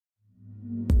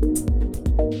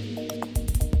All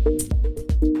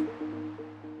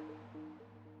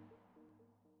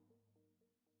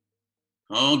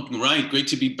right, great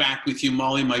to be back with you,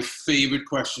 Molly. My favorite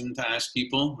question to ask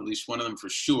people, at least one of them for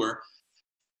sure.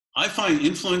 I find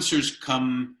influencers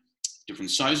come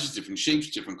different sizes, different shapes,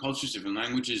 different cultures, different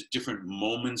languages, different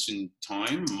moments in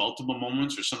time, multiple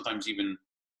moments, or sometimes even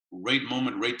right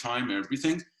moment, right time,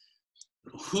 everything.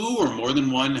 Who or more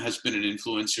than one has been an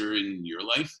influencer in your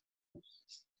life?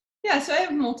 Yeah, so I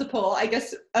have multiple. I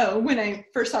guess when I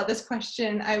first saw this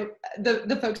question,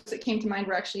 the folks that came to mind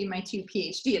were actually my two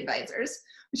PhD advisors,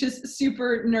 which is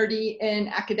super nerdy and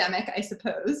academic, I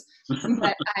suppose.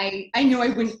 But I know I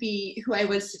wouldn't be who I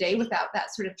was today without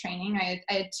that sort of training. I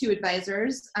had two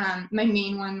advisors. My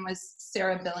main one was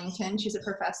Sarah Billington. She's a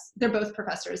professor. They're both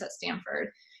professors at Stanford.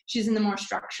 She's in the more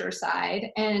structure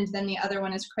side. And then the other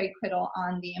one is Craig Criddle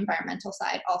on the environmental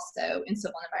side, also in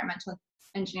civil and environmental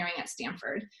engineering at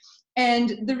Stanford.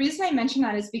 And the reason I mention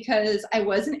that is because I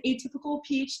was an atypical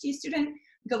PhD student.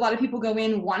 A lot of people go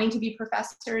in wanting to be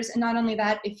professors. And not only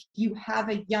that, if you have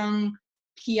a young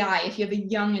PI, if you have a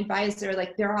young advisor,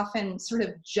 like they're often sort of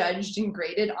judged and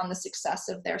graded on the success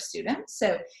of their students.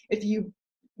 So if you,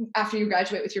 after you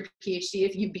graduate with your PhD,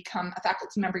 if you become a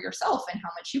faculty member yourself and how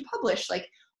much you publish, like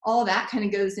all that kind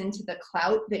of goes into the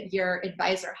clout that your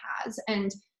advisor has.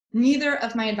 And neither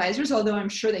of my advisors, although I'm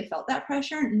sure they felt that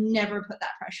pressure, never put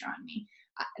that pressure on me.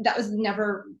 That was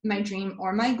never my dream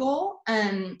or my goal.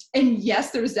 And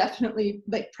yes, there was definitely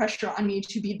like pressure on me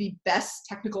to be the best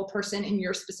technical person in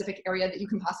your specific area that you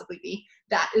can possibly be.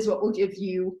 That is what will give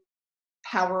you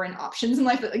power and options in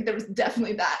life. But like there was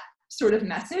definitely that sort of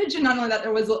message. And not only that,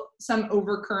 there was some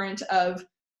overcurrent of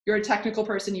you're a technical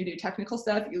person, you do technical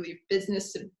stuff, you leave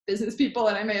business to business people.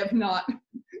 And I may have not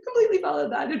completely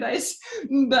followed that advice,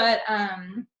 but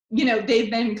you know,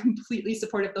 they've been completely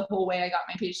supportive the whole way. I got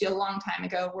my PhD a long time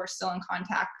ago. We're still in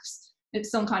contact. It's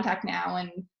still in contact now, and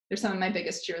they're some of my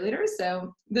biggest cheerleaders.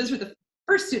 So those were the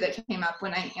first two that came up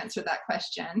when I answered that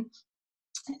question,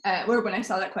 or when I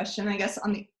saw that question. I guess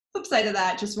on the flip side of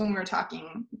that, just when we were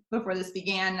talking before this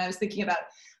began, I was thinking about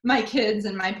my kids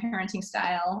and my parenting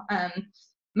style.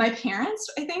 My parents,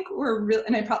 I think, were really,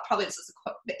 and I probably this is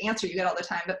the answer you get all the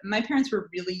time, but my parents were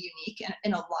really unique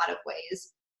in a lot of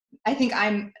ways. I think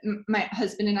my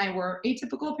husband and I were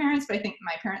atypical parents, but I think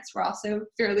my parents were also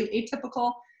fairly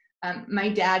atypical. My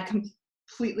dad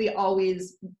completely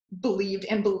always believed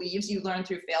and believes you learn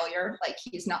through failure. Like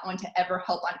he's not one to ever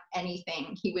help on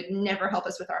anything. He would never help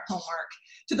us with our homework,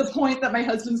 to the point that my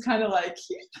husband's kind of like,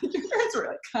 your parents were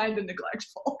like kind of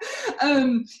neglectful.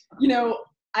 You know,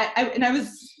 I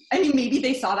mean, maybe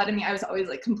they saw that in me. I was always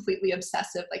like completely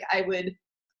obsessive. Like I would,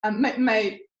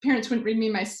 my parents wouldn't read me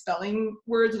my spelling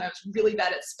words, and I was really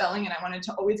bad at spelling, and I wanted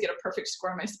to always get a perfect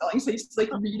score on my spelling. So I used to like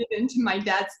read it into my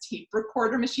dad's tape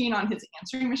recorder machine on his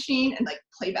answering machine and like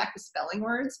play back the spelling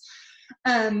words.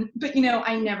 But you know,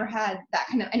 I never had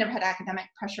academic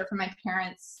pressure from my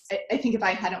parents. I think if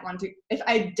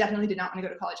I definitely did not want to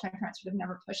go to college, my parents would have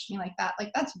never pushed me like that.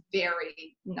 Like that's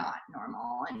very not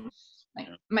normal. And like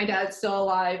my dad's still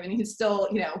alive, and he's still,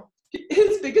 you know,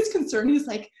 his biggest concern, he's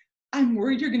like, I'm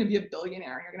worried you're going to be a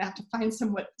billionaire and you're going to have to find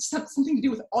something to do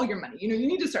with all your money. You know, you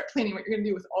need to start planning what you're going to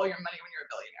do with all your money when you're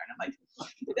a billionaire. And I'm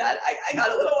like, Dad, I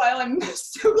got a little while. I'm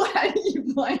so glad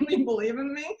you blindly believe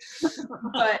in me.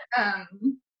 But,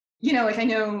 you know, like I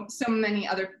know so many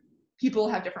other people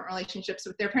have different relationships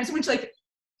with their parents, which like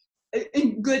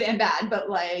good and bad, but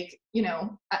like, you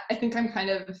know, I think I'm kind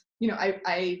of, you know,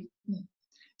 I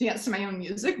dance to my own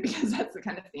music because that's the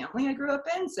kind of family I grew up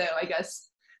in. So I guess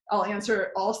I'll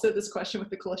answer also this question with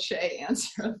the cliche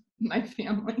answer of my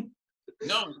family.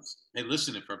 No, hey,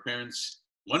 listen, if our parents,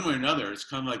 one way or another, it's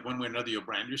kind of like one way or another, you'll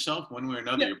brand yourself. One way or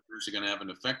another, your parents are going to have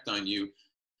an effect on you.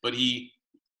 But he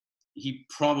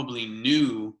probably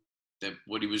knew that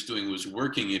what he was doing was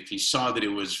working. If he saw that it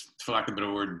was, for lack of a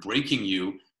better word, breaking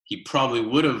you, he probably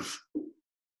would have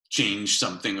changed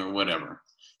something or whatever.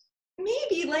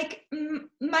 Maybe like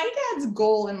my dad's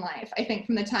goal in life, I think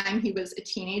from the time he was a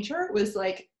teenager, was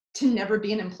like to never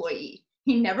be an employee.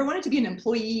 He never wanted to be an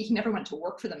employee. He never wanted to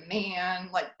work for the man.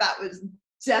 Like that was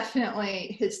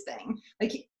definitely his thing.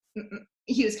 Like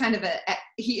he was kind of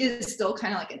he is still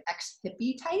kind of like an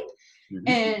ex-hippie type. Mm-hmm.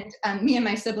 And me and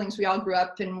my siblings, we all grew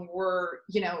up and were,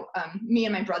 you know, me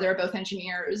and my brother are both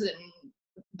engineers, and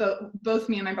both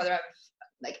me and my brother have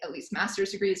like at least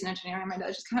master's degrees in engineering. My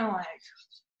dad's just kind of like,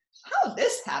 how did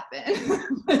this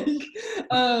happen? Like,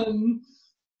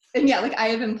 and yeah, like I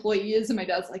have employees, and my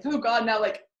dad's like, oh God, now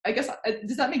like, I guess,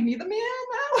 does that make me the man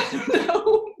now? I don't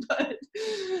know, but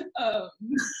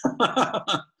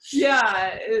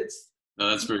yeah, No,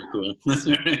 that's very cool. That's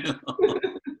very cool.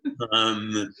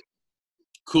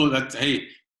 Cool. That, hey,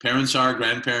 parents are,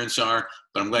 grandparents are,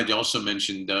 but I'm glad you also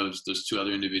mentioned those two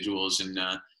other individuals. And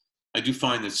I do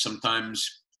find that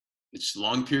sometimes it's a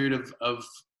long period of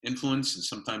influence, and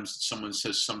sometimes someone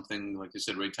says something, like I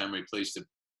said, right time, right place, that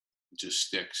just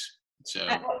sticks. So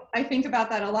I think about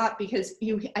that a lot because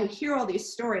I hear all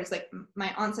these stories. Like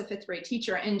my aunt's a fifth grade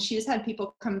teacher, and she's had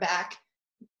people come back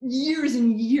years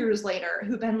and years later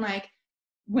who've been like,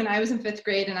 when I was in fifth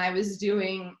grade and I was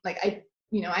doing like,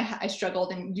 I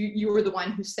struggled, and you were the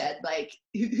one who said, like,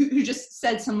 who just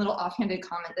said some little offhanded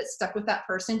comment that stuck with that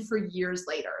person for years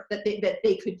later, that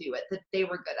they could do it, that they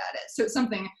were good at it. So it's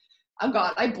something, oh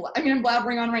God, I'm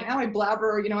blabbering on right now. I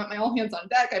blabber, at my all hands on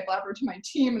deck. I blabber to my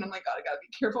team, and I'm like, God, I gotta be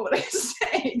careful what I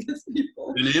say, because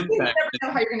people, you never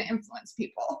know how you're gonna influence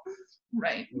people,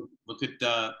 right? Look at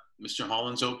Mr.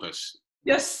 Holland's Opus.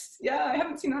 Yes, yeah, I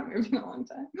haven't seen that movie in a long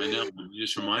time. I know, you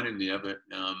just reminded me of it.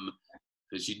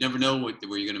 Because you never know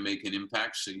where you're going to make an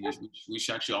impact. So we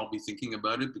should actually all be thinking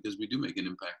about it, because we do make an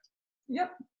impact.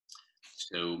 Yep.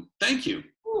 So thank you.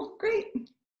 Oh, great.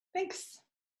 Thanks.